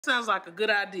Sounds like a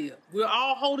good idea. We'll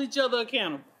all hold each other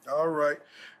accountable. All right.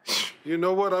 You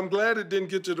know what? I'm glad it didn't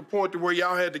get to the point to where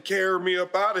y'all had to carry me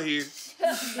up out of here.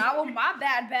 Not with my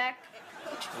bad back.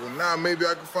 Well, now maybe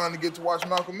I can finally get to watch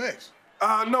Malcolm X.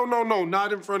 No,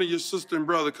 not in front of your sister and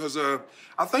brother, because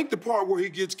I think the part where he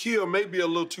gets killed may be a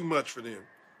little too much for them.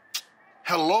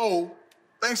 Hello?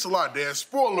 Thanks a lot, Dad.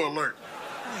 Spoiler alert.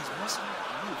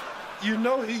 You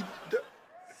know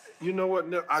you know what?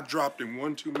 No, I dropped him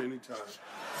one too many times.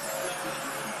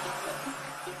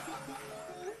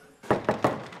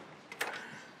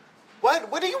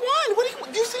 What do you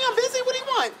want? Do you see I'm busy? What do you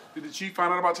want? Did the chief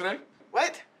find out about today?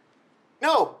 What?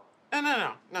 No.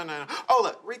 Oh,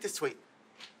 look, read this tweet.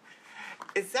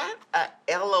 Is that a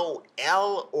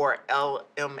LOL or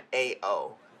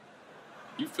LMAO?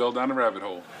 You fell down the rabbit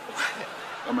hole. What?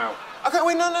 I'm out. Okay,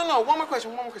 wait, no. One more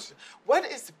question. What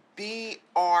is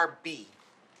BRB?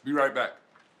 Be right back.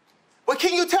 Well,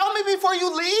 can you tell me before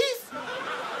you leave?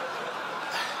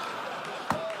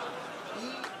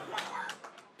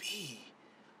 BRB.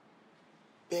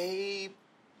 Babe,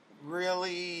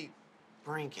 really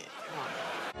bring it. Come on.